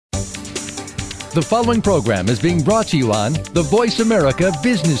The following program is being brought to you on the Voice America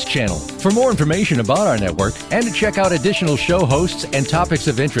Business Channel. For more information about our network and to check out additional show hosts and topics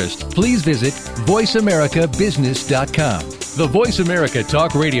of interest, please visit voiceamericabusiness.com. The Voice America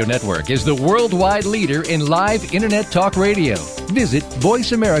Talk Radio Network is the worldwide leader in live Internet talk radio. Visit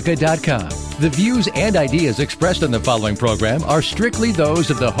voiceamerica.com. The views and ideas expressed on the following program are strictly those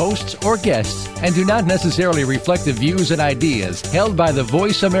of the hosts or guests and do not necessarily reflect the views and ideas held by the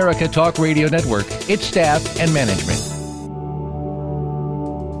Voice America Talk Radio Network, its staff, and management.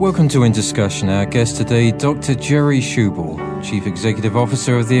 Welcome to In Discussion. Our guest today, Dr. Jerry Schubel, Chief Executive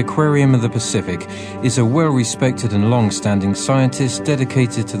Officer of the Aquarium of the Pacific, is a well-respected and long-standing scientist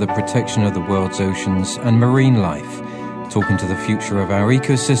dedicated to the protection of the world's oceans and marine life, talking to the future of our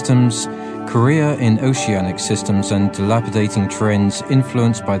ecosystems, career in oceanic systems, and dilapidating trends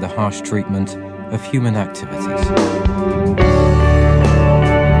influenced by the harsh treatment of human activities.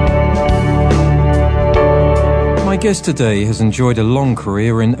 My guest today has enjoyed a long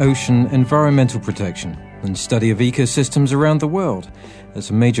career in ocean environmental protection and study of ecosystems around the world. As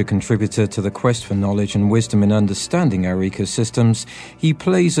a major contributor to the quest for knowledge and wisdom in understanding our ecosystems, he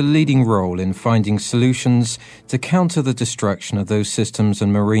plays a leading role in finding solutions to counter the destruction of those systems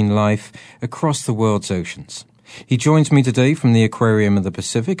and marine life across the world's oceans. He joins me today from the Aquarium of the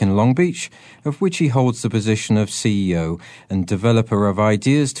Pacific in Long Beach, of which he holds the position of CEO and developer of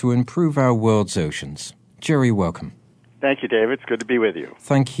ideas to improve our world's oceans. Jerry, welcome. Thank you, David. It's good to be with you.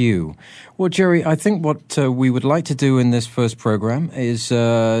 Thank you. Well, Jerry, I think what we would like to do in this first program is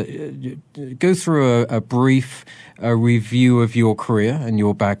go through a brief review of your career and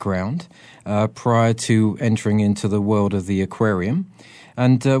your background prior to entering into the world of the aquarium.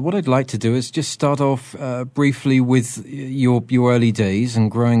 And what I'd like to do is just start off briefly with your early days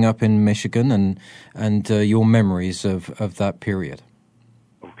and growing up in Michigan and your memories of that period.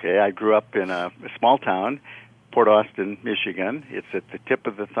 Okay, I grew up in a small town, Port Austin, Michigan. It's at the tip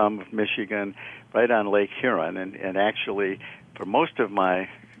of the thumb of Michigan, right on Lake Huron. And actually, for most of my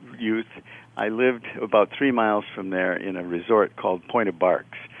youth, I lived about 3 miles from there in a resort called Point of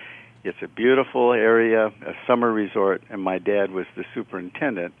Barks. It's a beautiful area, a summer resort, and my dad was the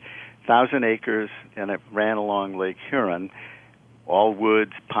superintendent. 1,000 acres, and it ran along Lake Huron, all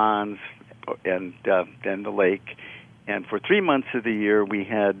woods, ponds, and then the lake. And for 3 months of the year, we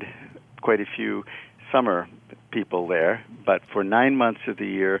had quite a few summer people there. But for 9 months of the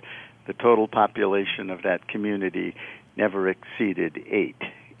year, the total population of that community never exceeded 8.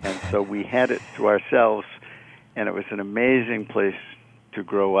 And so we had it to ourselves, and it was an amazing place to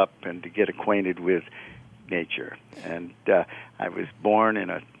grow up and to get acquainted with nature. And I was born in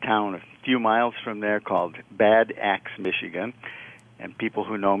a town a few miles from there called Bad Axe, Michigan. And people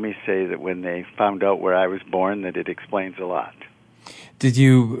who know me say that when they found out where I was born, that it explains a lot. Did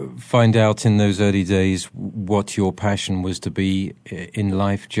you find out in those early days what your passion was to be in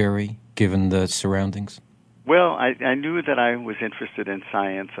life, Jerry, given the surroundings? Well, I knew that I was interested in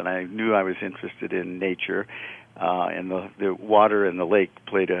science, and I knew I was interested in nature, and the water and the lake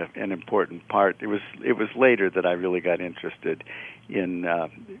played an important part. It was later that I really got interested in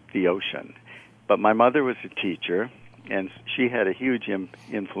the ocean. But my mother was a teacher, and she had a huge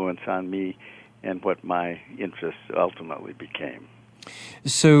influence on me and what my interests ultimately became.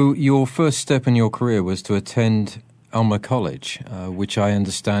 So your first step in your career was to attend Alma College, which I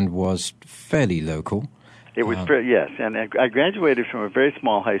understand was fairly local. It was, yes, and I graduated from a very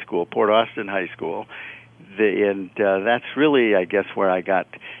small high school, Port Austin High School, and that's really, I guess, where I got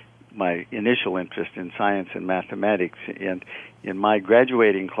my initial interest in science and mathematics. And in my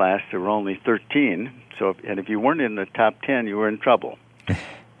graduating class, there were only 13. And if you weren't in the top 10, you were in trouble.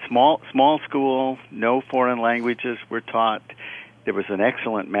 Small school, no foreign languages were taught. There was an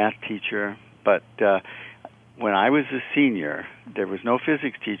excellent math teacher, but when I was a senior, there was no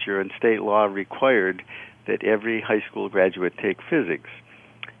physics teacher, and state law required that every high school graduate take physics.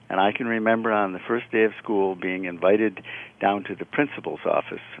 And I can remember on the first day of school being invited down to the principal's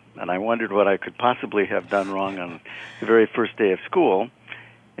office, and I wondered what I could possibly have done wrong on the very first day of school.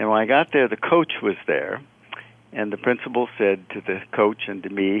 And when I got there, the coach was there, and the principal said to the coach and to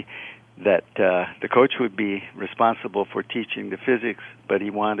me that the coach would be responsible for teaching the physics, but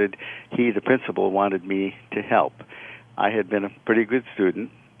the principal wanted me to help. I had been a pretty good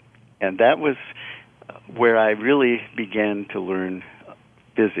student, and that was where I really began to learn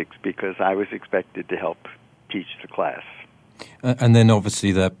physics because I was expected to help teach the class. And then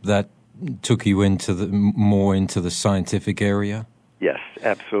obviously that took you more into the scientific area? Yes,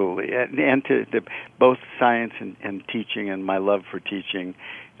 absolutely. And to both science and teaching, and my love for teaching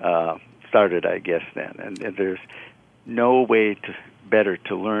started, I guess, then. And there's no way better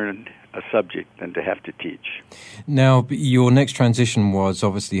to learn a subject than to have to teach. Now, your next transition was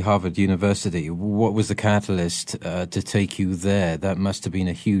obviously Harvard University. What was the catalyst to take you there? That must have been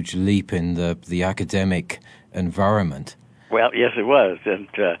a huge leap in the academic environment. Well, yes, it was. And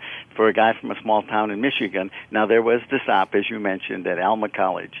for a guy from a small town in Michigan, now there was the stop, as you mentioned, at Alma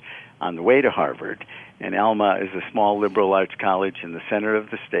College on the way to Harvard. And Alma is a small liberal arts college in the center of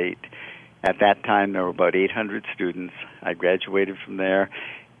the state. At that time, there were about 800 students. I graduated from there,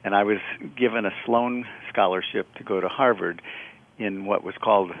 and I was given a Sloan scholarship to go to Harvard in what was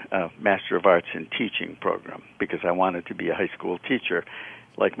called a Master of Arts in Teaching program, because I wanted to be a high school teacher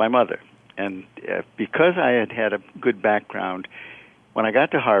like my mother. And because I had had a good background, when I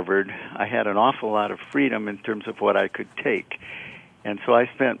got to Harvard, I had an awful lot of freedom in terms of what I could take. And so I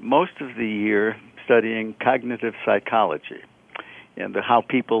spent most of the year studying cognitive psychology and how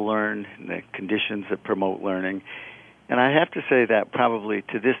people learn and the conditions that promote learning. And I have to say that probably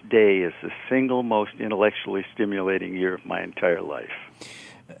to this day is the single most intellectually stimulating year of my entire life.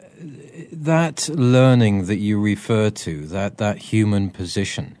 That learning that you refer to, that human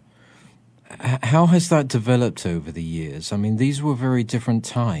position, how has that developed over the years? I mean, these were very different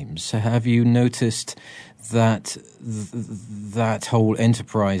times. Have you noticed that that whole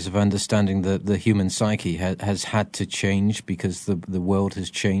enterprise of understanding the human psyche has had to change because the world has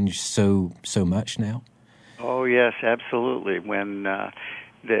changed so much now? Oh, yes, absolutely. When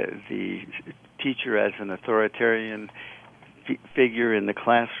the teacher as an authoritarian figure in the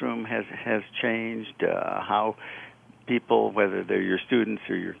classroom has changed, how people, whether they're your students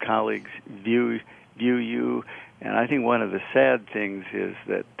or your colleagues, view you. And I think one of the sad things is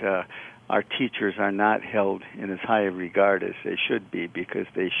that our teachers are not held in as high a regard as they should be, because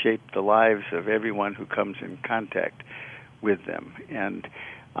they shape the lives of everyone who comes in contact with them. And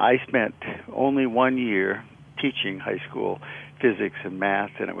I spent only 1 year teaching high school physics and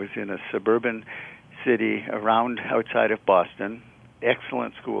math, and it was in a suburban city outside of Boston.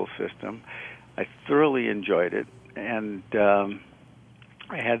 Excellent school system. I thoroughly enjoyed it. And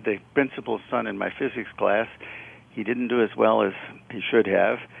I had the principal's son in my physics class. He didn't do as well as he should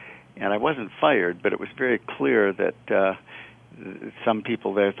have, and I wasn't fired, but it was very clear that some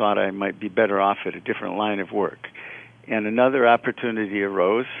people there thought I might be better off at a different line of work. And another opportunity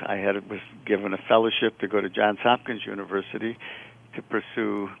arose. I was given a fellowship to go to Johns Hopkins University to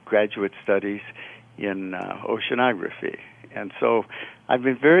pursue graduate studies in oceanography. And so I've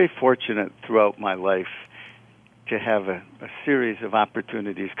been very fortunate throughout my life to have a series of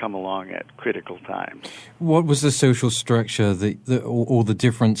opportunities come along at critical times. What was the social structure, or the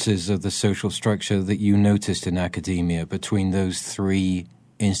differences of the social structure that you noticed in academia between those three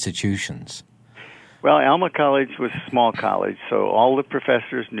institutions? Well, Alma College was a small college, so all the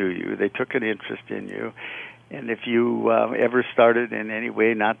professors knew you. They took an interest in you. And if you ever started in any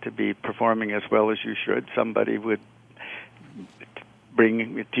way not to be performing as well as you should, somebody would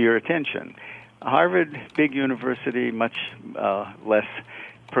bring it to your attention. Harvard, big university, much less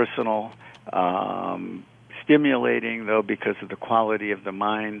personal, stimulating, though, because of the quality of the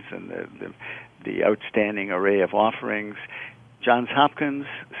minds and the outstanding array of offerings. Johns Hopkins,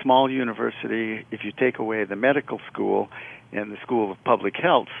 small university. If you take away the medical school and the School of Public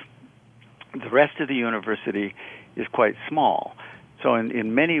Health, the rest of the university is quite small. So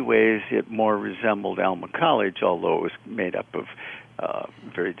in many ways, it more resembled Alma College, although it was made up of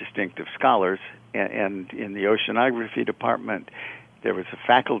very distinctive scholars. And in the oceanography department, there was a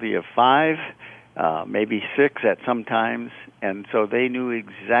faculty of 5, maybe 6 at some times, and so they knew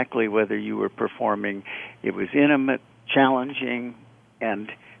exactly whether you were performing. It was intimate, challenging,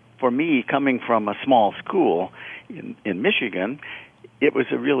 and for me, coming from a small school in Michigan, it was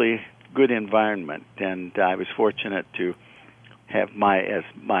a really good environment, and I was fortunate to have as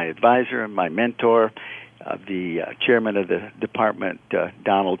my advisor and my mentor, the chairman of the department,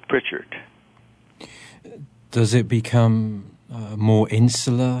 Donald Pritchard. Does it become more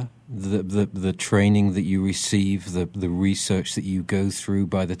insular, the training that you receive, the research that you go through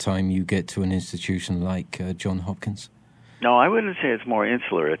by the time you get to an institution like Johns Hopkins? No, I wouldn't say it's more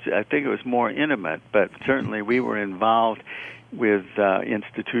insular. I think it was more intimate, but certainly we were involved with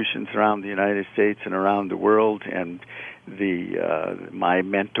institutions around the United States and around the world, and my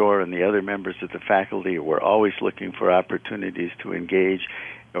mentor and the other members of the faculty were always looking for opportunities to engage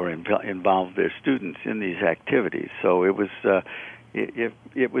or involve their students in these activities. So it was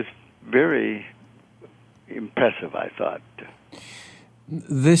it was very impressive, I thought.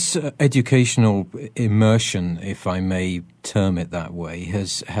 This educational immersion, if I may term it that way,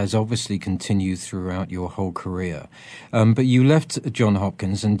 has obviously continued throughout your whole career. But you left Johns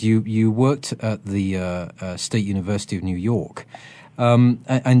Hopkins and you worked at the State University of New York.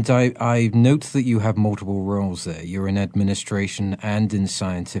 And I note that you have multiple roles there. You're in administration and in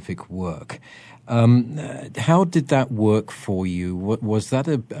scientific work. How did that work for you? Was that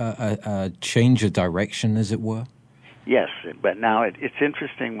a change of direction, as it were? Yes, but now it's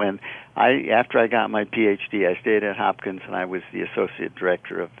interesting. After I got my PhD, I stayed at Hopkins and I was the associate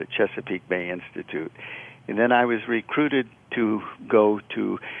director of the Chesapeake Bay Institute. And then I was recruited to go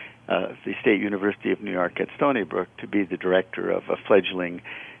to the State University of New York at Stony Brook to be the director of a fledgling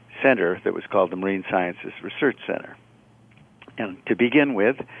center that was called the Marine Sciences Research Center. And to begin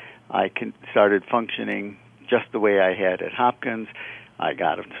with, I started functioning just the way I had at Hopkins. I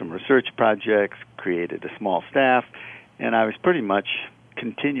got some research projects, created a small staff, and I was pretty much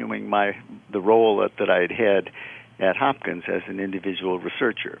continuing the role that I had at Hopkins as an individual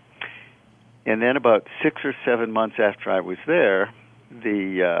researcher. And then about 6 or 7 months after I was there,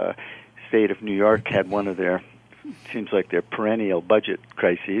 the state of New York had one of their perennial budget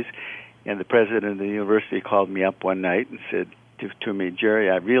crises, and the president of the university called me up one night and said to me, "Jerry,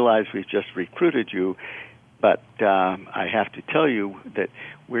 I realize we've just recruited you, but I have to tell you that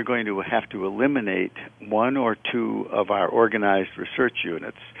we're going to have to eliminate one or two of our organized research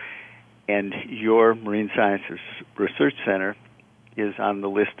units, and your Marine Sciences Research Center is on the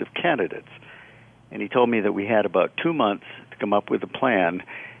list of candidates." And he told me that we had about 2 months to come up with a plan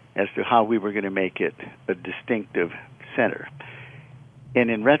as to how we were going to make it a distinctive center. And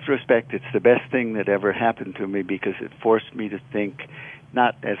in retrospect, it's the best thing that ever happened to me because it forced me to think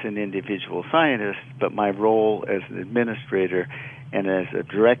not as an individual scientist, but my role as an administrator and as a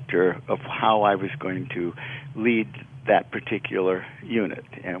director of how I was going to lead that particular unit.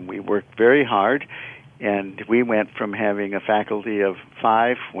 And we worked very hard, and we went from having a faculty of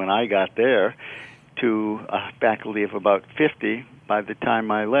 5 when I got there to a faculty of about 50 by the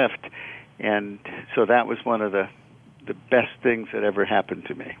time I left. And so that was one of the best things that ever happened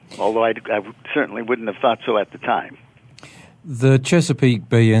to me, although I certainly wouldn't have thought so at the time. The Chesapeake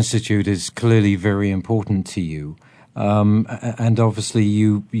Bay Institute is clearly very important to you. And obviously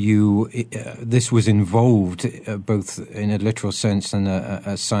this was involved both in a literal sense and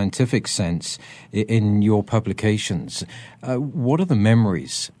a scientific sense in your publications. What are the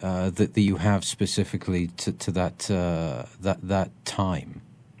memories that you have specifically to that time?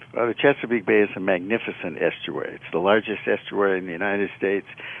 Well, the Chesapeake Bay is a magnificent estuary. It's the largest estuary in the United States,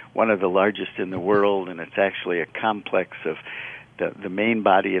 one of the largest in the world, and it's actually a complex of the main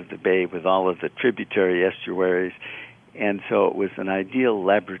body of the bay with all of the tributary estuaries. And so it was an ideal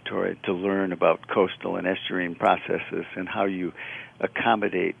laboratory to learn about coastal and estuarine processes and how you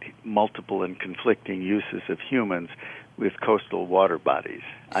accommodate multiple and conflicting uses of humans with coastal water bodies.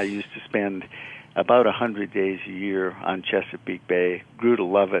 I used to spend about 100 days a year on Chesapeake Bay, grew to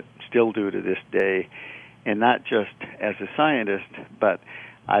love it, still do to this day, and not just as a scientist, but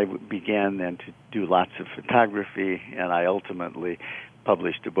I began then to do lots of photography, and I ultimately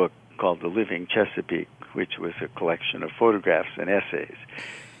published a book called The Living Chesapeake, which was a collection of photographs and essays.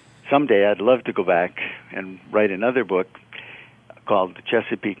 Someday I'd love to go back and write another book called The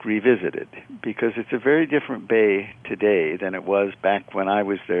Chesapeake Revisited, because it's a very different bay today than it was back when I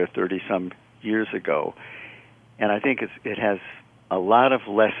was there 30-some years ago. And I think it has a lot of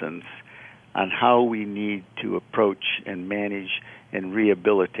lessons on how we need to approach and manage and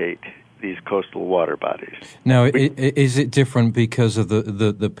rehabilitate these coastal water bodies. Now, is it different because of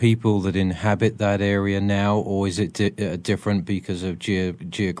the people that inhabit that area now, or is it different because of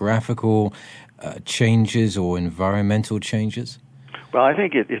geographical changes or environmental changes? Well, I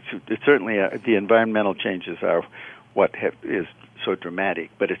think it's certainly the environmental changes are what is so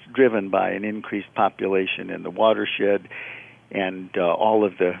dramatic, but it's driven by an increased population in the watershed and all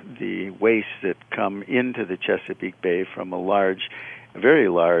of the wastes that come into the Chesapeake Bay from a very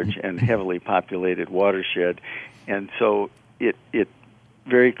large and heavily populated watershed. And so it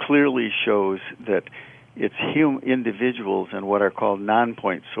very clearly shows that it's individuals and what are called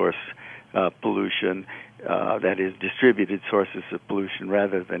non-point source pollution, that is distributed sources of pollution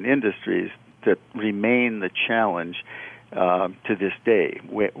rather than industries, that remain the challenge to this day.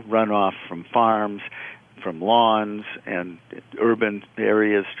 Runoff from farms, from lawns and urban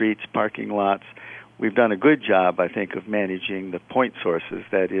areas, streets, parking lots. We've done a good job, I think, of managing the point sources,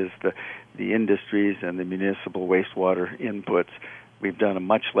 that is the industries and the municipal wastewater inputs. We've done a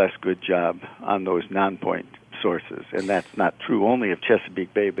much less good job on those non-point sources, and that's not true only of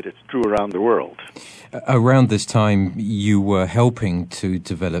Chesapeake Bay, but it's true around the world. Around this time, you were helping to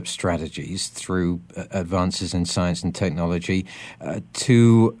develop strategies through advances in science and technology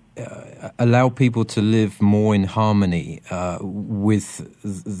to allow people to live more in harmony with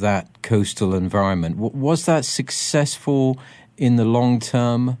that coastal environment. Was that successful in the long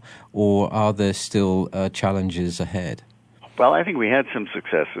term, or are there still challenges ahead? Well, I think we had some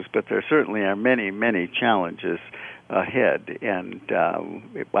successes, but there certainly are many, many challenges ahead. And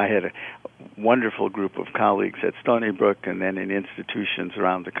I had a wonderful group of colleagues at Stony Brook and then in institutions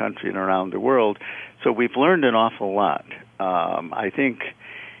around the country and around the world. So we've learned an awful lot. I think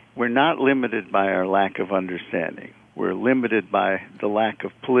we're not limited by our lack of understanding. We're limited by the lack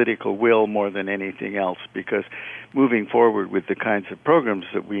of political will more than anything else, because moving forward with the kinds of programs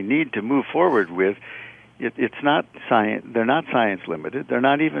that we need to move forward with, it's not science. They're not science limited. They're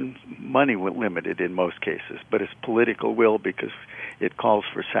not even money limited in most cases. But it's political will because it calls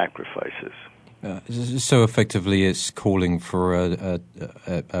for sacrifices. So effectively, it's calling for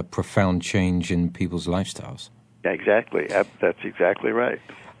a profound change in people's lifestyles. Exactly. That's exactly right.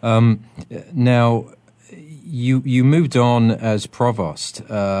 Now, you moved on as provost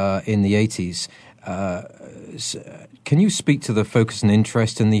in the 80s. Can you speak to the focus and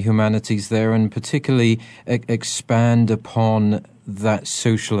interest in the humanities there, and particularly expand upon that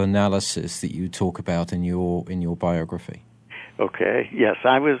social analysis that you talk about in your biography? Okay. Yes,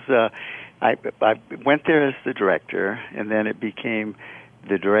 I was. I went there as the director, and then it became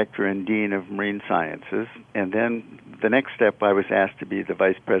the director and dean of marine sciences, and then the next step I was asked to be the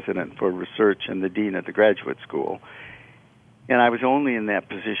vice president for research and the dean of the graduate school. And I was only in that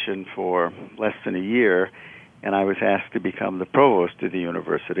position for less than a year, and I was asked to become the provost of the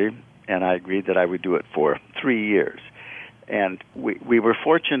university, and I agreed that I would do it for 3 years. And we were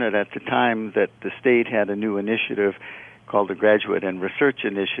fortunate at the time that the state had a new initiative called the Graduate and Research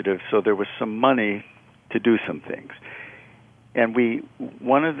Initiative, so there was some money to do some things. And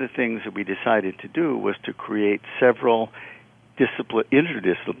one of the things that we decided to do was to create several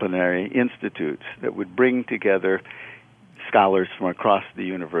interdisciplinary institutes that would bring together scholars from across the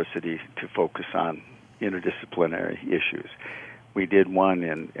university to focus on interdisciplinary issues. We did one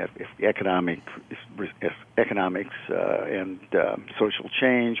in economics and social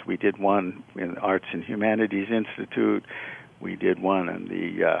change. We did one in Arts and Humanities Institute. We did one in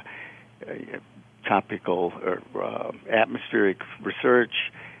the topical or atmospheric research,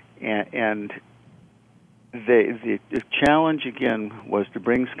 and the challenge again was to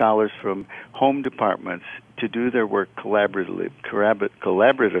bring scholars from home departments to do their work collaboratively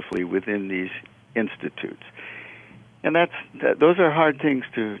within these institutes. And those are hard things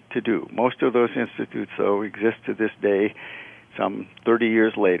to do. Most of those institutes, though, exist to this day, some 30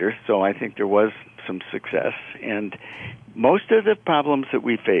 years later, so I think there was some success. And most of the problems that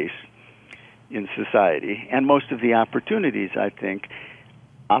we face in society, and most of the opportunities, I think,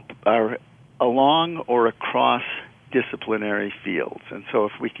 are along or across disciplinary fields. And so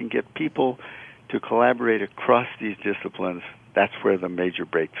if we can get people to collaborate across these disciplines, that's where the major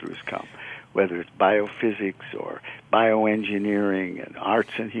breakthroughs come, whether it's biophysics or bioengineering and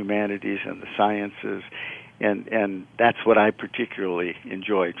arts and humanities and the sciences. And that's what I particularly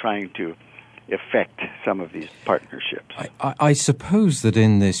enjoy, trying to affect some of these partnerships. I suppose that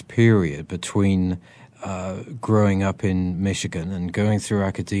in this period between growing up in Michigan and going through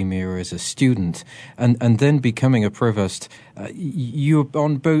academia as a student and then becoming a provost, you're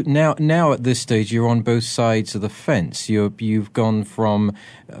on both now at this stage you're on both sides of the fence. You've gone from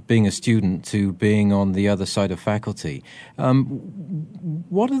being a student to being on the other side of faculty.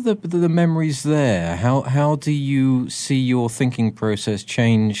 What are the memories there? How do you see your thinking process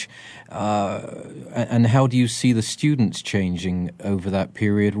change, and how do you see the students changing over that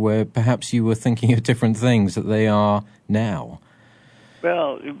period where perhaps you were thinking of different things that they are now?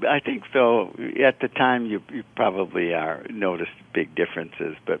 Well, I think, though, at the time you probably noticed big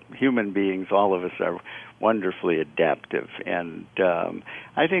differences, but human beings, all of us, are wonderfully adaptive. And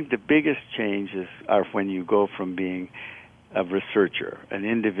I think the biggest changes are when you go from being a researcher, an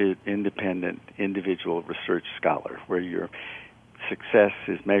independent individual research scholar, where your success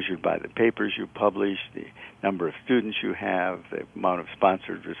is measured by the papers you publish, the number of students you have, the amount of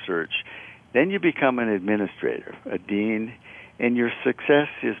sponsored research. Then you become an administrator, a dean, and your success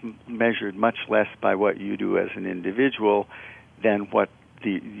is measured much less by what you do as an individual than what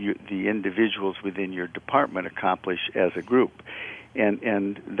the individuals within your department accomplish as a group.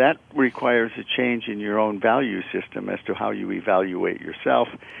 And that requires a change in your own value system as to how you evaluate yourself.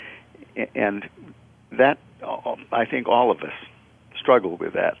 And that, I think all of us struggle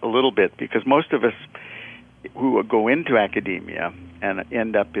with that a little bit, because most of us who go into academia and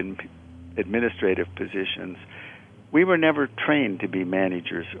end up in administrative positions, we were never trained to be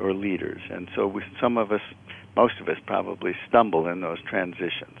managers or leaders. And so most of us probably stumble in those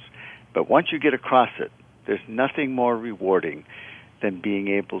transitions. But once you get across it, there's nothing more rewarding than being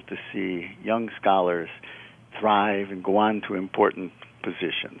able to see young scholars thrive and go on to important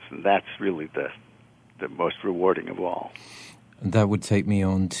positions. And that's really the most rewarding of all. And that would take me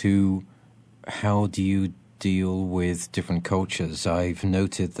on to how do you deal with different cultures? I've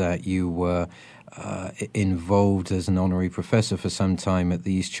noted that you were involved as an honorary professor for some time at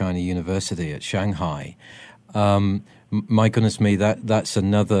the East China University at Shanghai. My goodness me, that's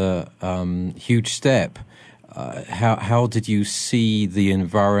another huge step. How did you see the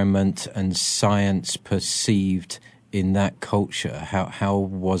environment and science perceived in that culture? How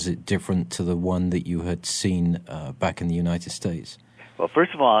was it different to the one that you had seen back in the United States? Well,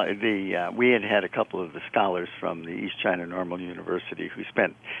 first of all, we had a couple of the scholars from the East China Normal University who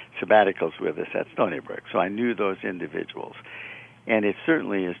spent sabbaticals with us at Stony Brook, so I knew those individuals. And it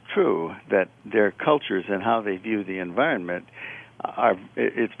certainly is true that their cultures and how they view the environment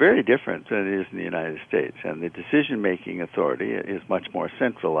it's very different than it is in the United States. And the decision-making authority is much more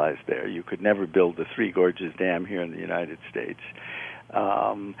centralized there. You could never build the Three Gorges Dam here in the United States.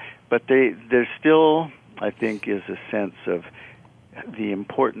 But there still, I think, is a sense of the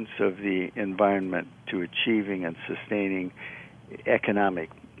importance of the environment to achieving and sustaining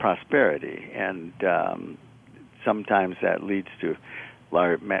economic prosperity. And sometimes that leads to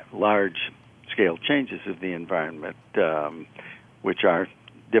large-scale changes of the environment, which are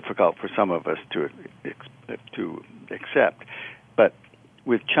difficult for some of us to accept. But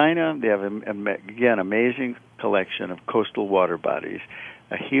with China, they have, again, amazing collection of coastal water bodies,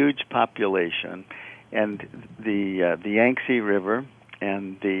 a huge population, and the Yangtze River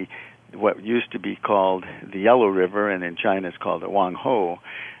and what used to be called the Yellow River, and in China it's called the Wangho.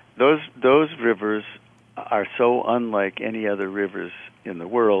 Those rivers are so unlike any other rivers in the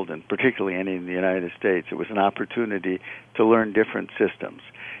world, and particularly any in the United States. It was an opportunity to learn different systems.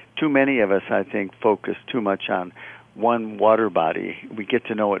 Too many of us, I think, focus too much on one water body. We get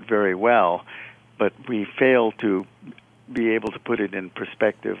to know it very well, but we fail to be able to put it in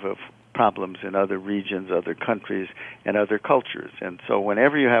perspective of problems in other regions, other countries, and other cultures. And so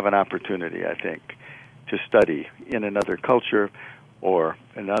whenever you have an opportunity, I think, to study in another culture or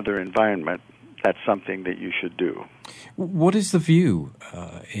another environment, that's something that you should do. What is the view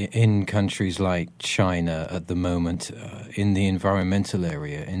in countries like China at the moment in the environmental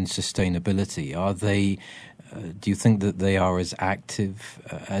area, in sustainability? Are they, do you think that they are as active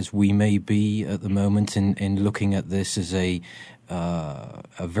as we may be at the moment in looking at this as a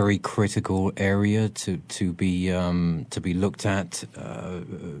very critical area to be looked at,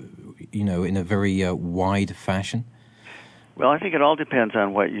 in a very wide fashion? Well, I think it all depends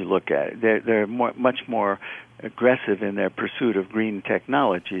on what you look at. They're much more aggressive in their pursuit of green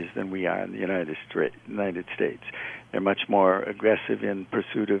technologies than we are in the United States. They're much more aggressive in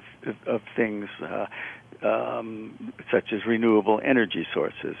pursuit of things such as renewable energy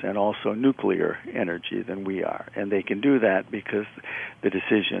sources and also nuclear energy than we are. And they can do that because the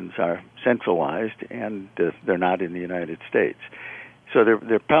decisions are centralized and they're not in the United States. So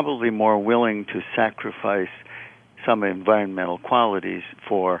they're probably more willing to sacrifice some environmental qualities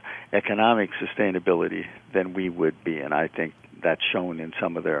for economic sustainability than we would be, and I think that's shown in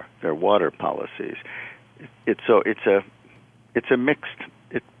some of their water policies. It's a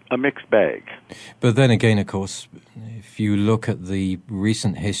mixed bag. But then again, of course, if you look at the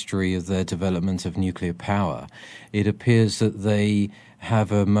recent history of their development of nuclear power, it appears that they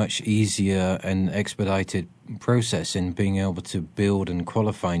have a much easier and expedited process in being able to build and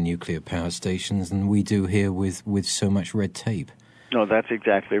qualify nuclear power stations than we do here with so much red tape. No, that's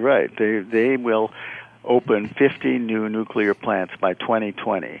exactly right. They will open 50 new nuclear plants by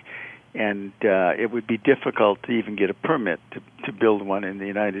 2020, and it would be difficult to even get a permit to build one in the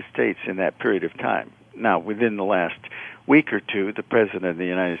United States in that period of time. Now, within the last week or two, the President of the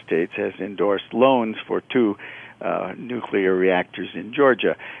United States has endorsed loans for 2 nuclear reactors in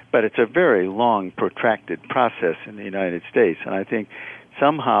Georgia, but it's a very long, protracted process in the United States, and I think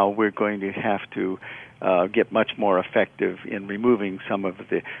somehow we're going to have to get much more effective in removing some of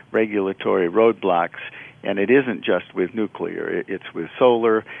the regulatory roadblocks, and it isn't just with nuclear. It's with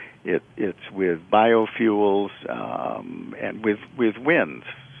solar, it's with biofuels, and with winds.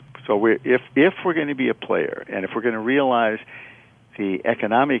 So if we're going to be a player, and if we're going to realize the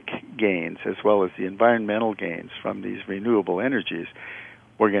economic gains as well as the environmental gains from these renewable energies,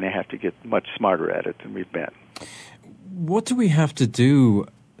 we're going to have to get much smarter at it than we've been. What do we have to do,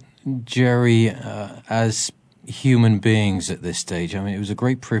 Jerry, as human beings at this stage? I mean, it was a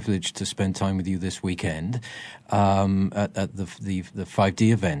great privilege to spend time with you this weekend at the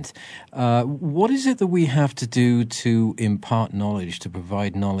 5D event. What is it that we have to do to impart knowledge, to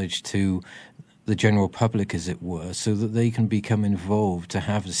provide knowledge to the general public, as it were, so that they can become involved, to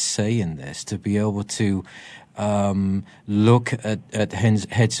have a say in this, to be able to look at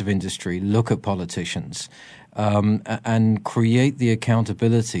heads of industry, look at politicians, and create the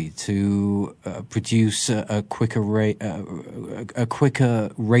accountability to produce a quicker rate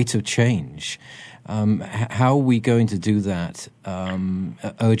of change. How are we going to do that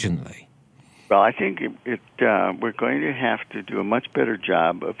urgently? Well, I think we're going to have to do a much better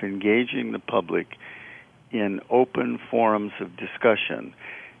job of engaging the public in open forums of discussion,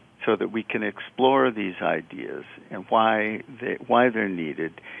 so that we can explore these ideas and why they're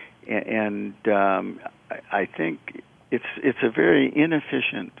needed. And I think it's a very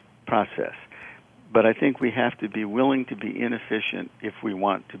inefficient process, but I think we have to be willing to be inefficient if we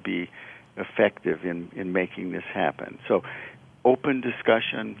want to be effective in making this happen. So open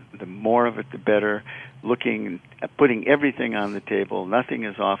discussion, the more of it the better, putting everything on the table, nothing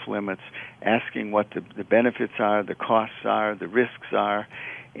is off limits, asking what the benefits are, the costs are, the risks are,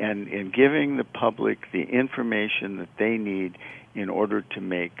 and giving the public the information that they need in order to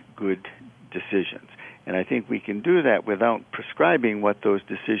make good decisions. And I think we can do that without prescribing what those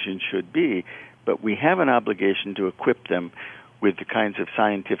decisions should be, but we have an obligation to equip them with the kinds of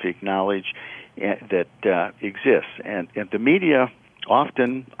scientific knowledge that exists. And the media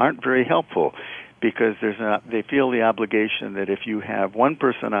often aren't very helpful, because they feel the obligation that if you have one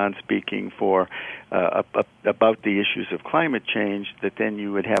person on speaking for about the issues of climate change, that then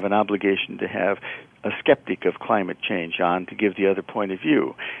you would have an obligation to have a skeptic of climate change on to give the other point of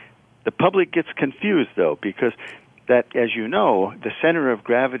view. The public gets confused, though, because that, as you know, the center of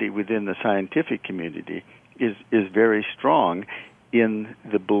gravity within the scientific community is very strong in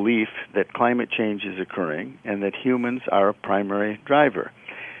the belief that climate change is occurring and that humans are a primary driver.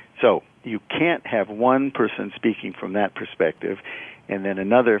 So you can't have one person speaking from that perspective and then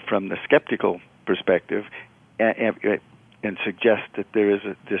another from the skeptical perspective and suggest that there is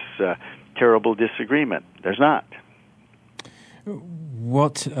this terrible disagreement. There's not.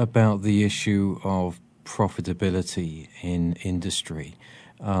 What about the issue of profitability in industry?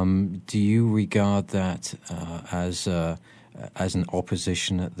 Do you regard that as an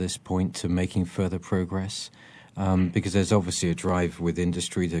opposition at this point to making further progress? Because there's obviously a drive with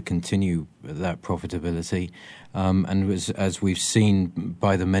industry to continue that profitability. And as we've seen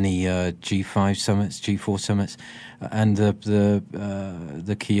by the many G5 summits, G4 summits, and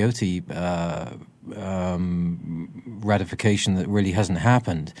the Kyoto ratification that really hasn't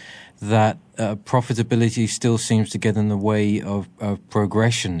happened, that profitability still seems to get in the way of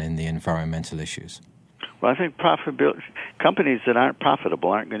progression in the environmental issues. Well, I think companies that aren't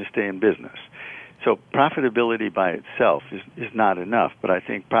profitable aren't going to stay in business. So profitability by itself is not enough, but I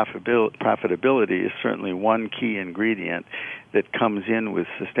think profitability is certainly one key ingredient that comes in with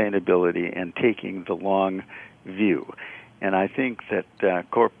sustainability and taking the long view. And I think that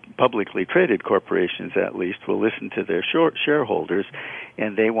publicly traded corporations, at least, will listen to their shareholders,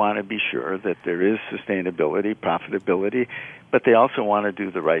 and they want to be sure that there is sustainability, profitability, but they also want to do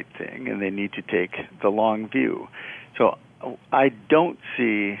the right thing, and they need to take the long view. So I don't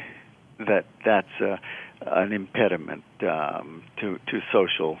see that that's an impediment to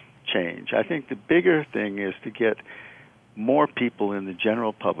social change. I think the bigger thing is to get more people in the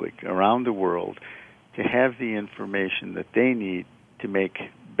general public around the world to have the information that they need to make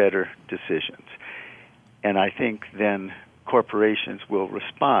better decisions. And I think then corporations will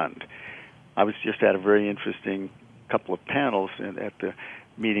respond. I was just at a very interesting couple of panels at the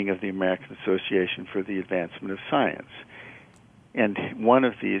meeting of the American Association for the Advancement of Science. And one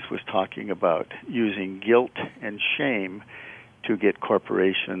of these was talking about using guilt and shame to get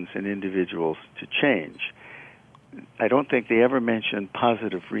corporations and individuals to change. I don't think they ever mentioned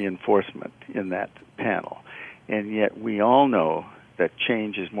positive reinforcement in that panel. And yet we all know that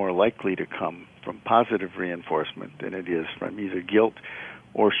change is more likely to come from positive reinforcement than it is from either guilt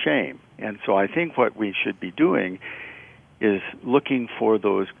or shame. And so I think what we should be doing is looking for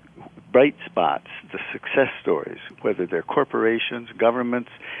those bright spots, the success stories, whether they're corporations, governments,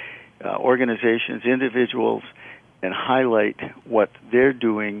 organizations, individuals, and highlight what they're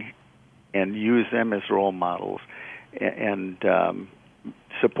doing and use them as role models and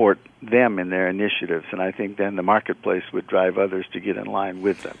support them in their initiatives. And I think then the marketplace would drive others to get in line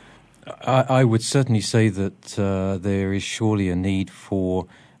with them. I would certainly say that there is surely a need for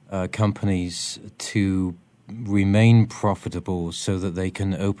companies to remain profitable so that they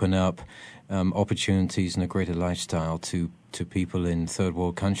can open up opportunities and a greater lifestyle to people in third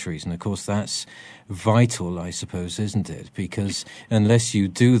world countries. And of course that's vital, I suppose, isn't it? Because unless you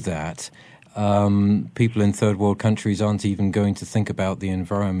do that, people in third world countries aren't even going to think about the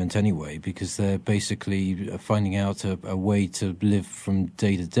environment anyway, because they're basically finding out a way to live from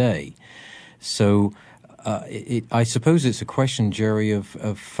day to day. So I suppose it's a question, Jerry,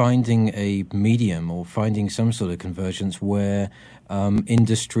 of finding a medium or finding some sort of convergence where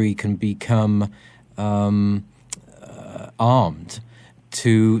industry can become armed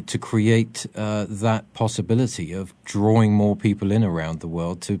to create that possibility of drawing more people in around the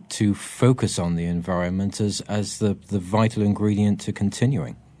world to focus on the environment as the vital ingredient to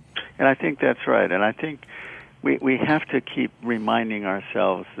continuing. And I think that's right. And I think we have to keep reminding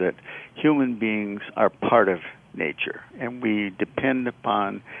ourselves that human beings are part of nature, and we depend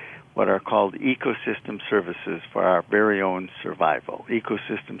upon what are called ecosystem services for our very own survival.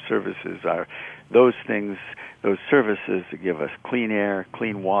 Ecosystem services are those things, those services that give us clean air,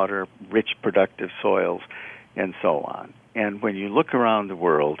 clean water, rich productive soils, and so on. And when you look around the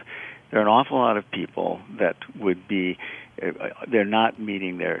world, there are an awful lot of people that would be, they're not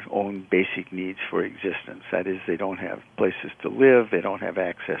meeting their own basic needs for existence. That is, they don't have places to live, they don't have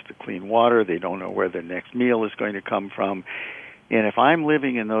access to clean water, they don't know where their next meal is going to come from. And if I'm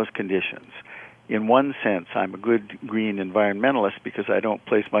living in those conditions, in one sense, I'm a good green environmentalist because I don't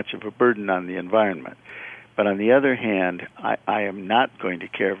place much of a burden on the environment. But on the other hand, I am not going to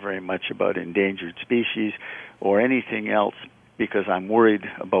care very much about endangered species or anything else because I'm worried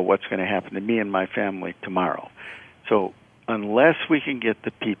about what's going to happen to me and my family tomorrow. So unless we can get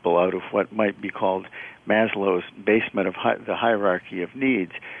the people out of what might be called Maslow's basement of the hierarchy of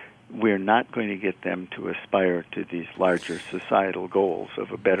needs, we're not going to get them to aspire to these larger societal goals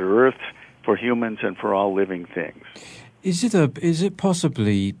of a better earth for humans and for all living things. Is it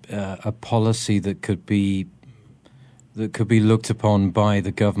possibly a policy that could be looked upon by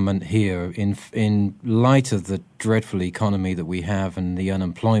the government here in light of the dreadful economy that we have and the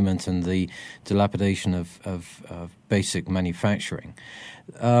unemployment and the dilapidation of basic manufacturing?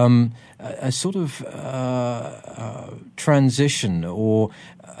 A sort of transition or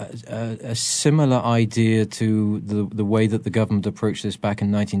a similar idea to the way that the government approached this back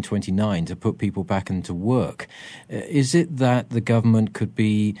in 1929 to put people back into work. Is it that the government could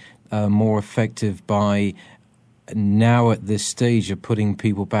be more effective by now at this stage of putting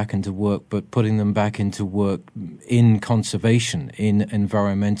people back into work, but putting them back into work in conservation, in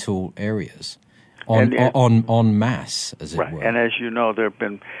environmental areas? En masse, as it right. were. And as you know, there have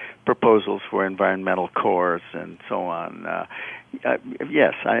been proposals for environmental cores and so on.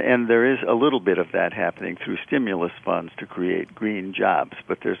 Yes, and there is a little bit of that happening through stimulus funds to create green jobs,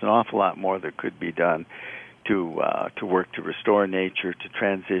 but there's an awful lot more that could be done to work to restore nature, to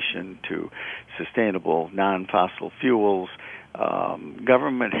transition to sustainable non-fossil fuels.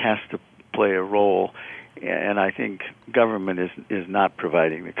 Government has to play a role. And I think government is not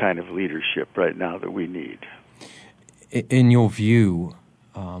providing the kind of leadership right now that we need. In your view,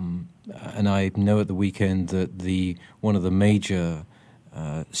 and I know at the weekend that one of the major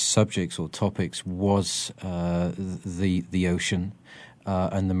subjects or topics was the ocean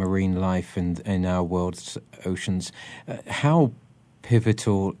and the marine life in our world's oceans. How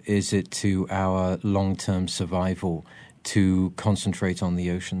pivotal is it to our long-term survival to concentrate on the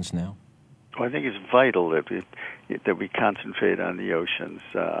oceans now? Well, I think it's vital that we concentrate on the oceans.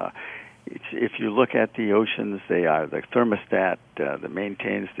 If you look at the oceans, they are the thermostat that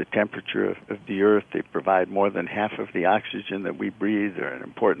maintains the temperature of the Earth. They provide more than half of the oxygen that we breathe. They're an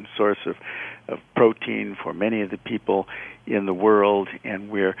important source of protein for many of the people in the world. And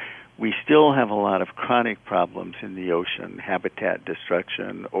we still have a lot of chronic problems in the ocean: habitat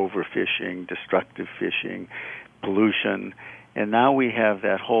destruction, overfishing, destructive fishing, pollution. And now we have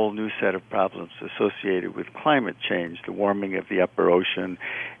that whole new set of problems associated with climate change, the warming of the upper ocean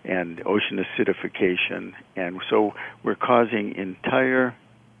and ocean acidification. And so we're causing entire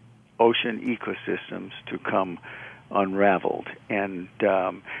ocean ecosystems to come unraveled. And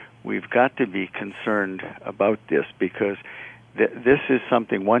we've got to be concerned about this because this is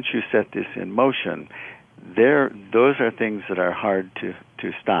something, once you set this in motion, those are things that are hard to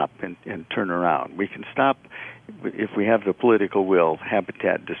stop and turn around. We can stop, if we have the political will,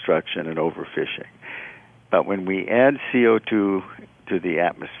 habitat destruction and overfishing. But when we add CO2 to the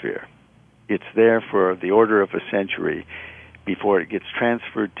atmosphere, it's there for the order of a century before it gets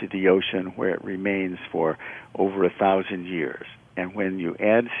transferred to the ocean, where it remains for over 1,000 years. And when you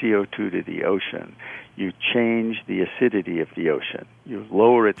add CO2 to the ocean, you change the acidity of the ocean. You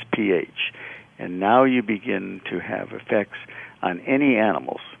lower its pH. And now you begin to have effects on any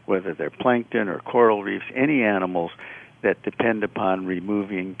animals, whether they're plankton or coral reefs, any animals that depend upon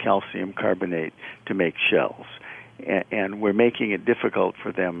removing calcium carbonate to make shells. And we're making it difficult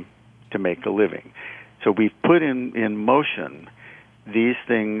for them to make a living. So we've put in motion these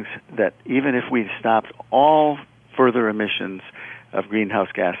things that even if we stopped all further emissions of greenhouse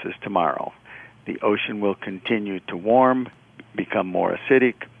gases tomorrow, the ocean will continue to warm, become more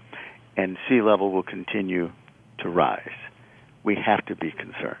acidic, and sea level will continue to rise. We have to be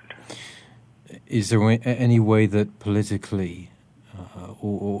concerned. Is there any way that politically,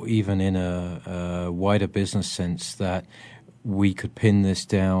 or even in a wider business sense, that we could pin this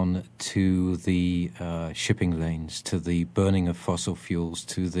down to the shipping lanes, to the burning of fossil fuels,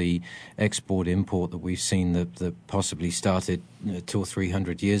 to the export-import that we've seen that possibly started 200 or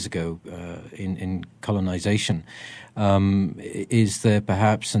 300 years ago in colonization? Is there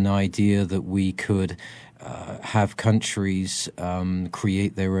perhaps an idea that we could have countries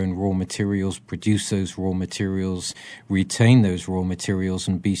create their own raw materials, produce those raw materials, retain those raw materials,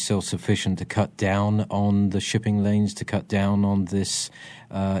 and be self-sufficient to cut down on the shipping lanes, to cut down on this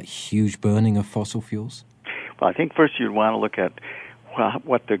huge burning of fossil fuels? Well, I think first you'd want to look at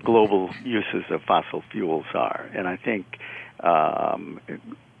what the global uses of fossil fuels are. And I think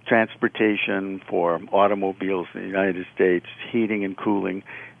transportation for automobiles in the United States, heating and cooling,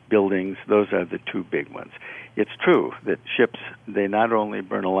 buildings, those are the two big ones. It's true that ships, they not only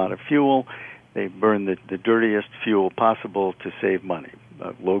burn a lot of fuel, they burn the dirtiest fuel possible to save money,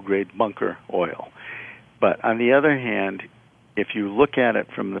 low-grade bunker oil. But on the other hand, if you look at it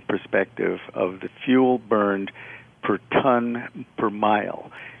from the perspective of the fuel burned per ton per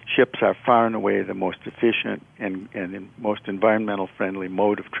mile, ships are far and away the most efficient and most environmental friendly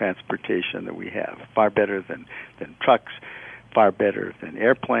mode of transportation that we have, far better than trucks, far better than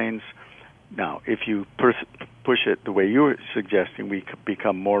airplanes. Now, if you push it the way you were suggesting, we could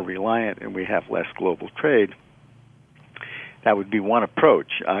become more reliant and we have less global trade. That would be one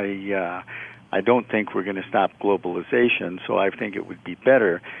approach. I don't think we're going to stop globalization, so I think it would be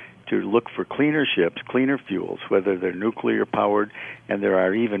better to look for cleaner ships, cleaner fuels, whether they're nuclear powered, and there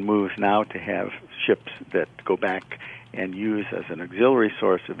are even moves now to have ships that go back and use as an auxiliary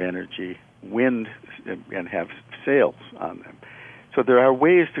source of energy wind and have sails on them. So there are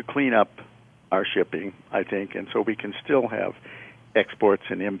ways to clean up our shipping, I think, and so we can still have exports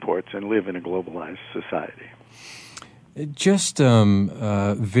and imports and live in a globalized society. Just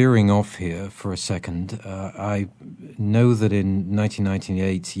veering off here for a second, I know that in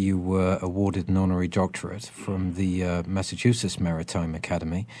 1998 you were awarded an honorary doctorate from the Massachusetts Maritime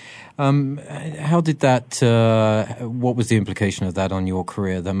Academy. How did that, what was the implication of that on your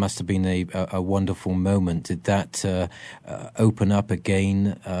career? That must have been a wonderful moment. Did that open up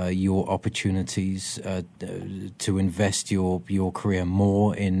again your opportunities to invest your career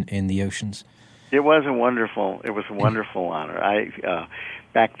more in the oceans? It was a wonderful honor.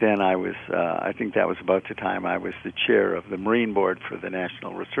 Back then I think that was about the time I was the chair of the Marine Board for the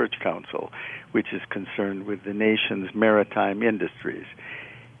National Research Council, which is concerned with the nation's maritime industries.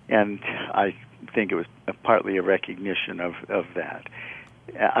 And I think it was partly a recognition of that.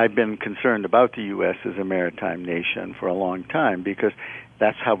 I've been concerned about the U.S. as a maritime nation for a long time because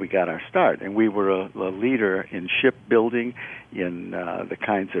that's how we got our start. And we were a leader in shipbuilding, in the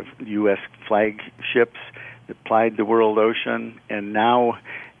kinds of U.S. flag ships that plied the world ocean. And now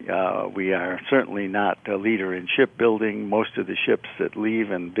we are certainly not a leader in shipbuilding. Most of the ships that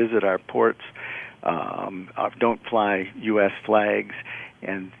leave and visit our ports don't fly U.S. flags.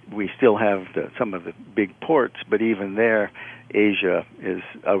 And we still have some of the big ports, but even there, Asia is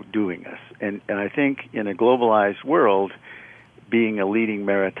outdoing us. And I think in a globalized world, being a leading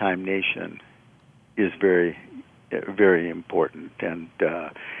maritime nation is very, very important. And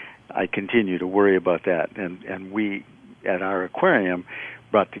I continue to worry about that. And we, at our aquarium,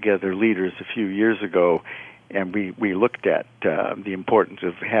 brought together leaders a few years ago, and we looked at the importance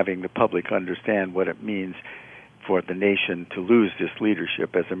of having the public understand what it means for the nation to lose this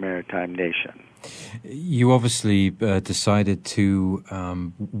leadership as a maritime nation. You obviously decided to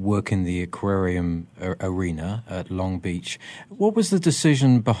work in the aquarium arena at Long Beach. What was the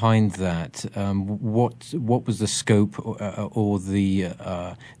decision behind that? What was the scope or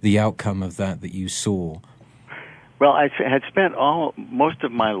the outcome of that you saw? Well, I had spent most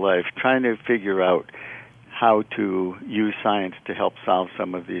of my life trying to figure out how to use science to help solve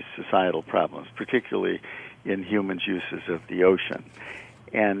some of these societal problems, particularly in humans' uses of the ocean.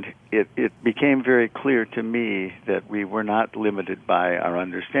 And it became very clear to me that we were not limited by our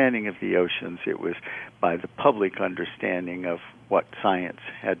understanding of the oceans. It was by the public understanding of what science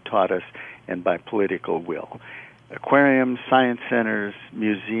had taught us and by political will. Aquariums, science centers,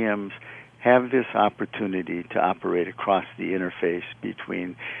 museums have this opportunity to operate across the interface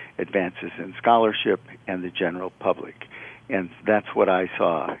between advances in scholarship and the general public. And that's what I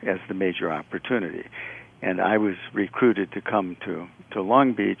saw as the major opportunity. And I was recruited to come to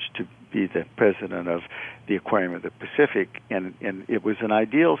Long Beach be the president of the Aquarium of the Pacific, and it was an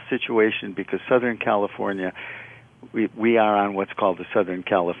ideal situation because Southern California, we are on what's called the Southern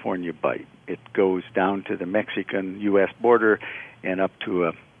California Bight. It goes down to the Mexican-U.S. border and up to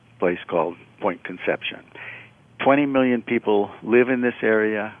a place called Point Conception. 20 million people live in this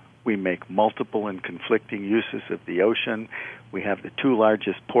area. We make multiple and conflicting uses of the ocean. We have the 2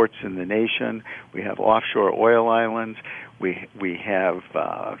 largest ports in the nation. We have offshore oil islands. We have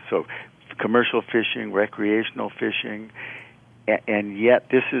so commercial fishing, recreational fishing, and yet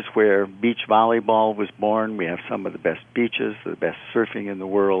this is where beach volleyball was born. We have some of the best beaches, the best surfing in the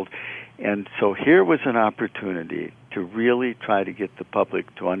world. And so here was an opportunity to really try to get the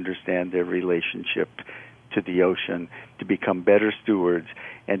public to understand their relationship to the ocean, to become better stewards,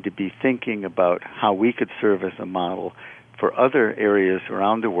 and to be thinking about how we could serve as a model for other areas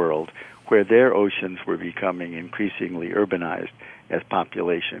around the world where their oceans were becoming increasingly urbanized as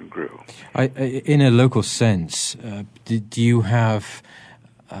population grew. In a local sense, do you have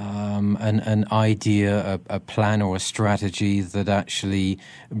an idea, a plan or a strategy that actually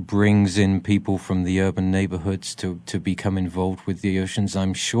brings in people from the urban neighborhoods to become involved with the oceans?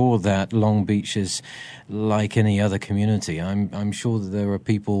 I'm sure that Long Beach is like any other community. I'm sure that there are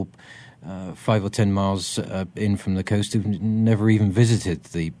people 5 or 10 miles in from the coast who've never even visited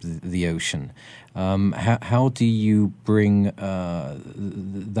the ocean. How do you bring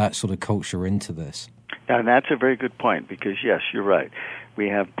that sort of culture into this? And that's a very good point because, yes, you're right. We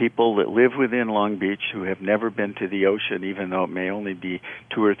have people that live within Long Beach who have never been to the ocean, even though it may only be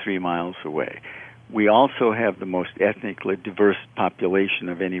 2 or 3 miles away. We also have the most ethnically diverse population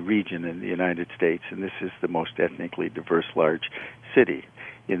of any region in the United States, and this is the most ethnically diverse large city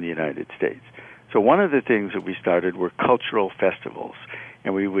in the United States. So one of the things that we started were cultural festivals,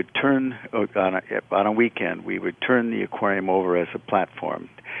 and we would turn, on a weekend, we would turn the aquarium over as a platform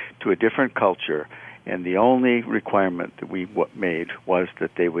to a different culture. And the only requirement that we made was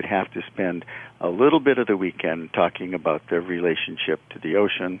that they would have to spend a little bit of the weekend talking about their relationship to the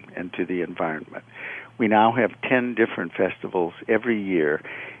ocean and to the environment. We now have 10 different festivals every year,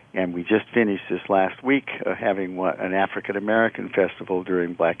 and we just finished this last week having an African American festival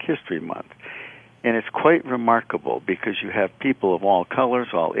during Black History Month. And it's quite remarkable because you have people of all colors,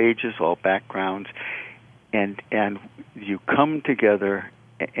 all ages, all backgrounds, and you come together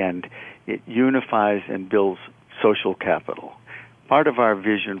and it unifies and builds social capital. Part of our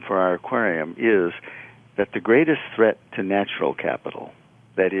vision for our aquarium is that the greatest threat to natural capital,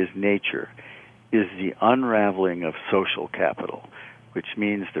 that is nature, is the unraveling of social capital, which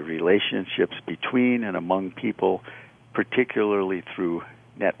means the relationships between and among people, particularly through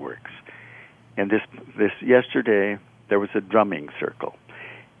networks. And this yesterday, there was a drumming circle,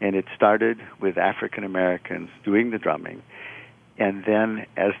 and it started with African Americans doing the drumming. And then,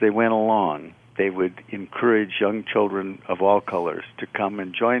 as they went along, they would encourage young children of all colors to come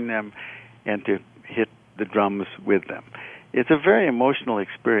and join them and to hit the drums with them. It's a very emotional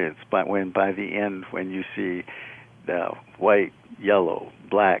experience, but by the end, when you see the white, yellow,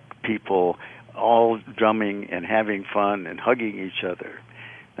 black people all drumming and having fun and hugging each other,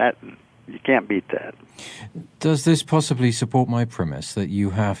 that you can't beat that. Does this possibly support my premise that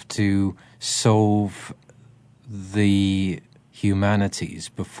you have to solve the humanities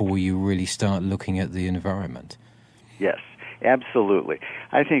before you really start looking at the environment? Yes, absolutely.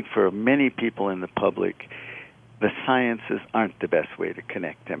 I think for many people in the public, the sciences aren't the best way to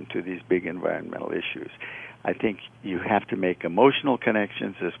connect them to these big environmental issues. I think you have to make emotional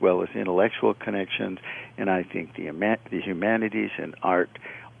connections as well as intellectual connections, and I think the humanities and art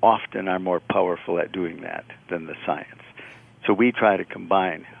often are more powerful at doing that than the science. So we try to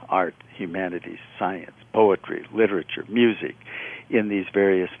combine art, humanities, science, poetry, literature, music in these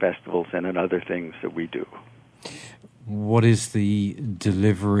various festivals and in other things that we do. What is the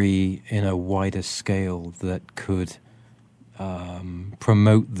delivery in a wider scale that could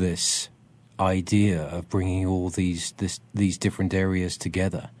promote this idea of bringing all these different areas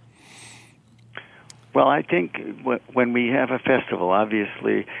together? Well, I think when we have a festival,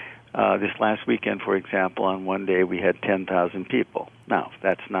 obviously, this last weekend, for example, on one day we had 10,000 people. Now,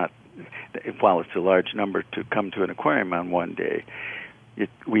 that's not, while it's a large number to come to an aquarium on one day,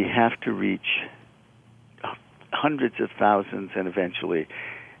 we have to reach hundreds of thousands and eventually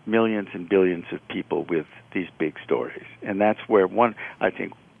millions and billions of people with these big stories. And that's where I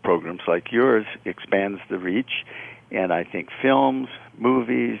think programs like yours expands the reach, and I think films,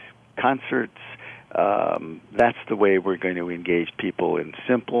 movies, concerts, that's the way we're going to engage people in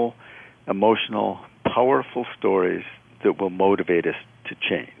simple, emotional, powerful stories that will motivate us to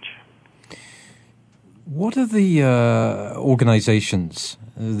change. What are the organizations,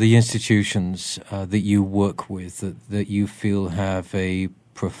 the institutions that you work with that you feel have a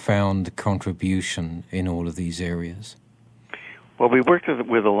profound contribution in all of these areas? Well, we worked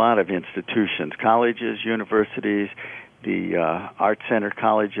with a lot of institutions, colleges, universities, the Art Center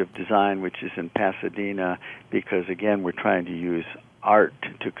College of Design, which is in Pasadena, because, again, we're trying to use art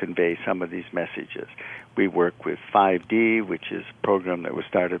to convey some of these messages. We work with 5D, which is a program that was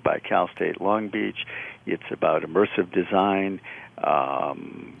started by Cal State Long Beach. It's about immersive design,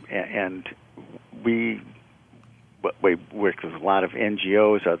 and we work with a lot of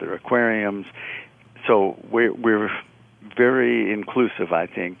NGOs, other aquariums. So we're very inclusive, I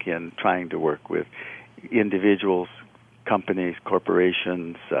think, in trying to work with individuals, companies,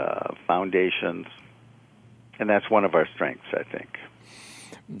 corporations, foundations, and that's one of our strengths, I think.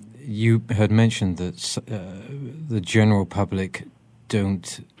 You had mentioned that the general public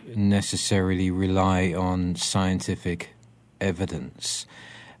don't necessarily rely on scientific evidence.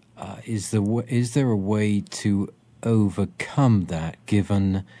 Is there a way to overcome that,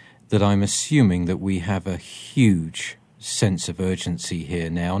 given that I'm assuming that we have a huge sense of urgency here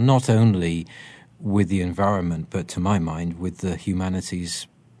now, not only with the environment, but to my mind, with the humanities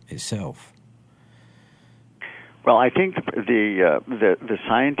itself? Well, I think the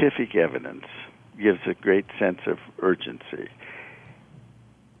scientific evidence gives a great sense of urgency.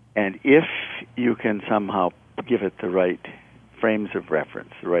 And if you can somehow give it the right frames of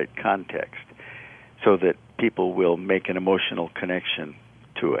reference, the right context, so that people will make an emotional connection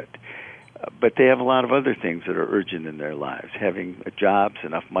to it. But they have a lot of other things that are urgent in their lives, having jobs,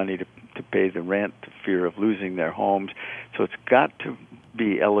 enough money to pay the rent, the fear of losing their homes. So it's got to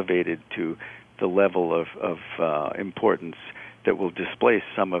be elevated to the level of importance that will displace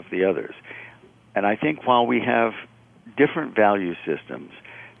some of the others. And I think while we have different value systems,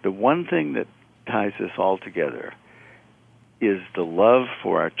 the one thing that ties us all together is the love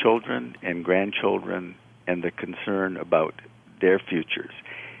for our children and grandchildren and the concern about their futures.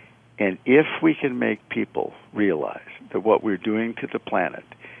 And if we can make people realize that what we're doing to the planet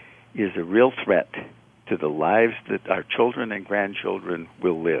is a real threat to the lives that our children and grandchildren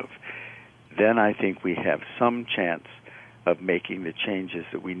will live, then I think we have some chance of making the changes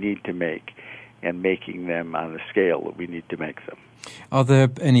that we need to make and making them on the scale that we need to make them. Are there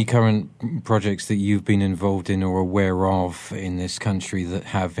any current projects that you've been involved in or aware of in this country that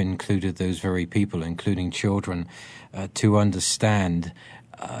have included those very people, including children, to understand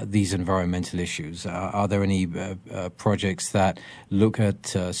these environmental issues? Are there any projects that look at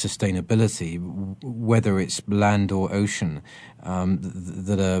sustainability, whether it's land or ocean,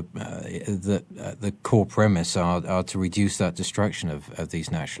 that the core premise are to reduce that destruction of these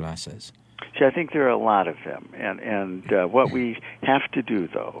natural assets? See, I think there are a lot of them, and what we have to do,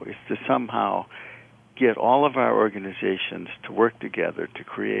 though, is to somehow get all of our organizations to work together to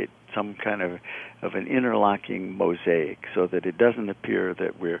create some kind of an interlocking mosaic, so that it doesn't appear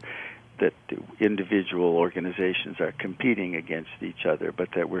that individual organizations are competing against each other, but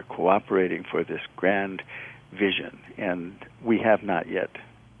that we're cooperating for this grand vision. And we have not yet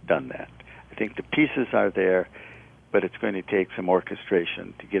done that. I think the pieces are there, but it's going to take some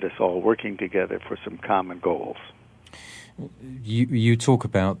orchestration to get us all working together for some common goals. You talk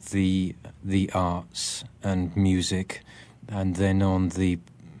about the arts and music, and then on the,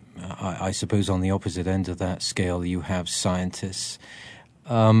 I suppose on the opposite end of that scale, you have scientists.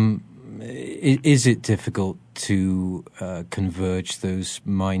 Is it difficult to converge those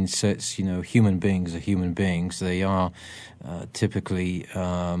mindsets? You know, human beings are human beings. They are typically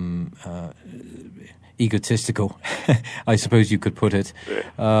egotistical, I suppose you could put it.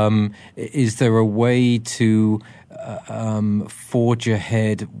 Is there a way to forge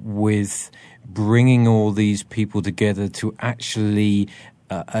ahead with bringing all these people together to actually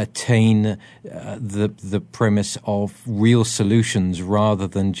attain the premise of real solutions rather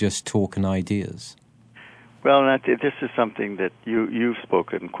than just talk and ideas? Well, this is something that you've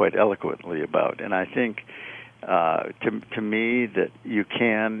spoken quite eloquently about, and I think to me that you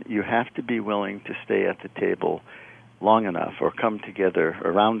have to be willing to stay at the table long enough or come together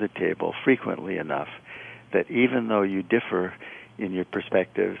around the table frequently enough that even though you differ in your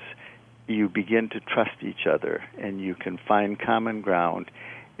perspectives, you begin to trust each other and you can find common ground.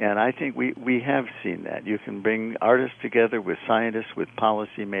 And I think we have seen that. You can bring artists together with scientists, with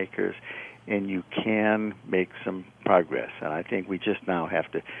policymakers, and you can make some progress. And I think we just now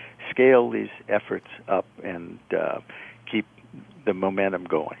have to scale these efforts up and keep the momentum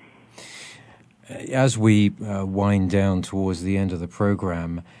going. As we wind down towards the end of the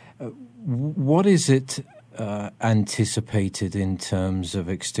program, what is it anticipated in terms of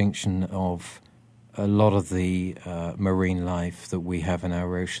extinction of a lot of the marine life that we have in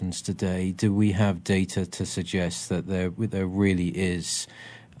our oceans today, do we have data to suggest that there really is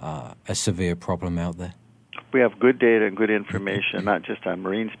a severe problem out there? We have good data and good information, not just on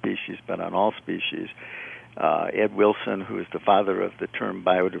marine species, but on all species. Ed Wilson, who is the father of the term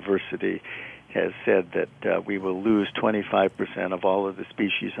biodiversity, has said that we will lose 25% of all of the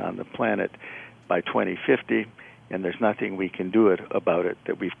species on the planet by 2050, and there's nothing we can do about it,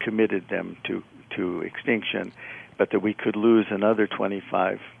 that we've committed them to extinction, but that we could lose another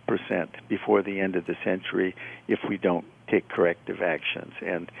 25% before the end of the century if we don't take corrective actions.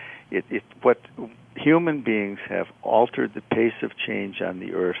 And what human beings have altered the pace of change on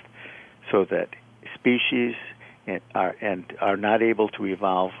the Earth so that species are not able to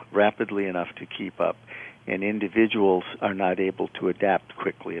evolve rapidly enough to keep up, and individuals are not able to adapt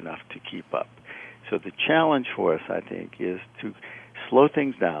quickly enough to keep up. So the challenge for us, I think, is to slow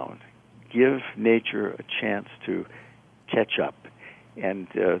things down, give nature a chance to catch up, and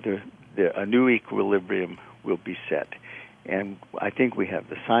a new equilibrium will be set. And I think we have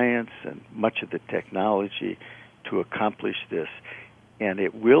the science and much of the technology to accomplish this. And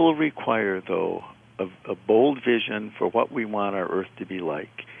it will require, though, a bold vision for what we want our Earth to be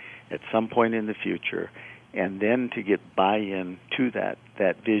like at some point in the future, and then to get buy-in to that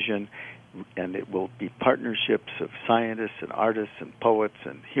vision. And it will be partnerships of scientists and artists and poets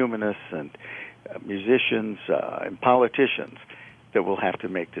and humanists and musicians and politicians that will have to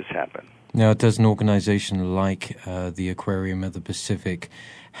make this happen. Now, does an organization like the Aquarium of the Pacific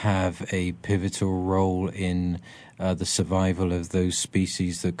have a pivotal role in the survival of those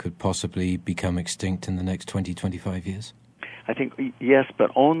species that could possibly become extinct in the next 20, 25 years? I think yes,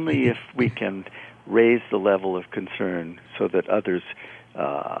 but only if we can raise the level of concern so that others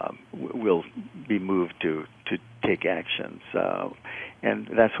will be moved to take actions. And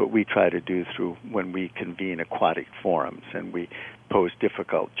that's what we try to do through when we convene aquatic forums and we pose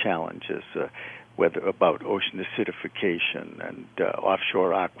difficult challenges, whether about ocean acidification and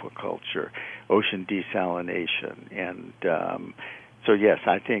offshore aquaculture, ocean desalination. And so, yes,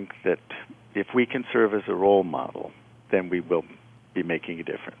 I think that if we can serve as a role model, then we will be making a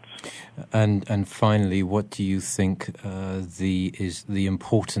difference. And finally, what do you think the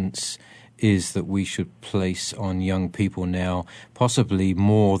importance is that we should place on young people now, possibly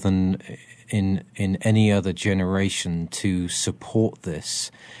more than in any other generation, to support this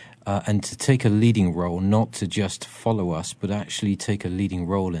and to take a leading role, not to just follow us, but actually take a leading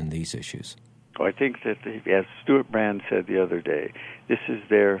role in these issues? Oh, I think that, as Stuart Brand said the other day, this is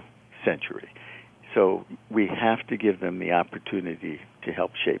their century. So we have to give them the opportunity to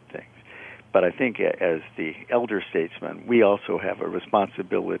help shape things. But I think as the elder statesmen, we also have a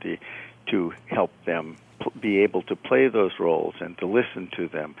responsibility to help them be able to play those roles and to listen to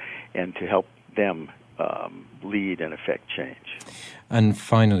them and to help them lead and affect change. And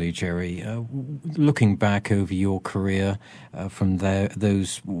finally, Jerry, looking back over your career from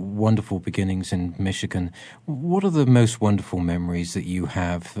those wonderful beginnings in Michigan, what are the most wonderful memories that you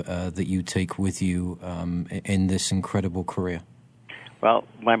have that you take with you in this incredible career? Well,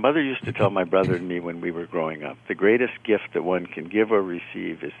 my mother used to tell my brother and me when we were growing up, the greatest gift that one can give or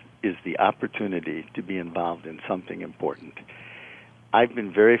receive is the opportunity to be involved in something important. I've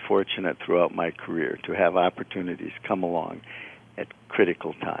been very fortunate throughout my career to have opportunities come along at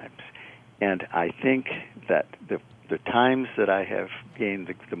critical times. And I think that the times that I have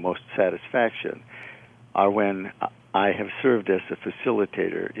gained the most satisfaction are when I have served as a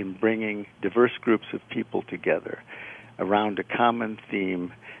facilitator in bringing diverse groups of people together around a common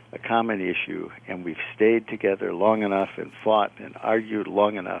theme, a common issue, and we've stayed together long enough and fought and argued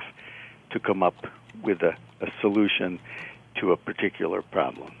long enough to come up with a solution to a particular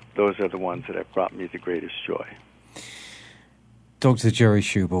problem. Those are the ones that have brought me the greatest joy. Dr. Jerry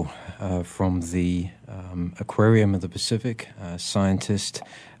Schubel from the Aquarium of the Pacific, scientist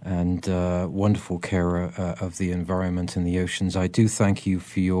and wonderful carer of the environment and the oceans. I do thank you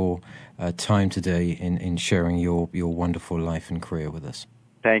for your time today in sharing your wonderful life and career with us.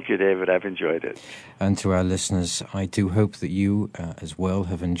 Thank you, David. I've enjoyed it. And to our listeners, I do hope that you as well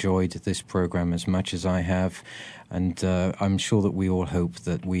have enjoyed this program as much as I have. And I'm sure that we all hope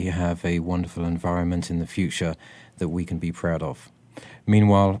that we have a wonderful environment in the future that we can be proud of.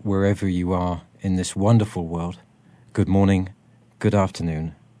 Meanwhile, wherever you are in this wonderful world, good morning, good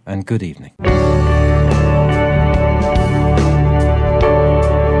afternoon, and good evening.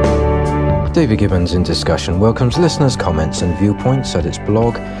 David Gibbons in Discussion welcomes listeners' comments and viewpoints at its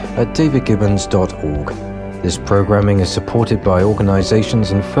blog at davidgibbons.org. This programming is supported by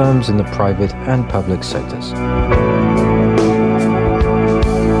organizations and firms in the private and public sectors.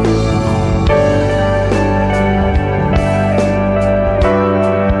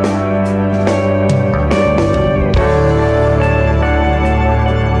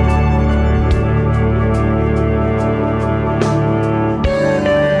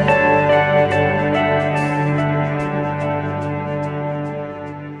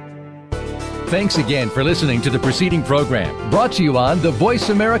 Thanks again for listening to the preceding program, brought to you on the Voice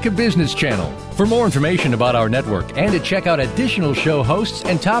America Business Channel. For more information about our network and to check out additional show hosts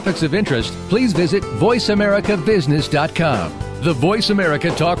and topics of interest, please visit voiceamericabusiness.com. The Voice America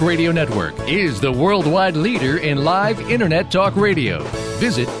Talk Radio Network is the worldwide leader in live Internet talk radio.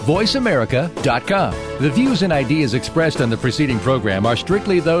 Visit voiceamerica.com. The views and ideas expressed on the preceding program are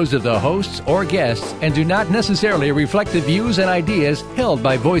strictly those of the hosts or guests and do not necessarily reflect the views and ideas held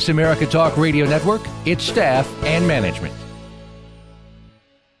by Voice America Talk Radio Network, its staff, and management.